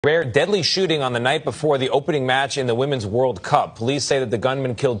Rare deadly shooting on the night before the opening match in the Women's World Cup. Police say that the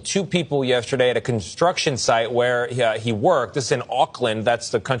gunman killed 2 people yesterday at a construction site where he worked. This is in Auckland. That's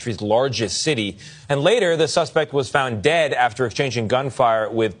the country's largest city. And later, the suspect was found dead after exchanging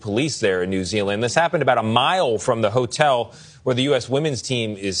gunfire with police there in New Zealand. This happened about a mile from the hotel where the U.S. women's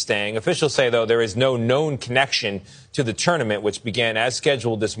team is staying. Officials say, though, there is no known connection to the tournament, which began as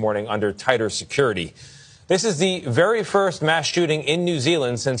scheduled this morning under tighter security. This is the very first mass shooting in New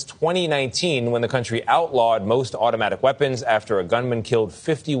Zealand since 2019, when the country outlawed most automatic weapons after a gunman killed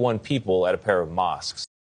 51 people at a pair of mosques.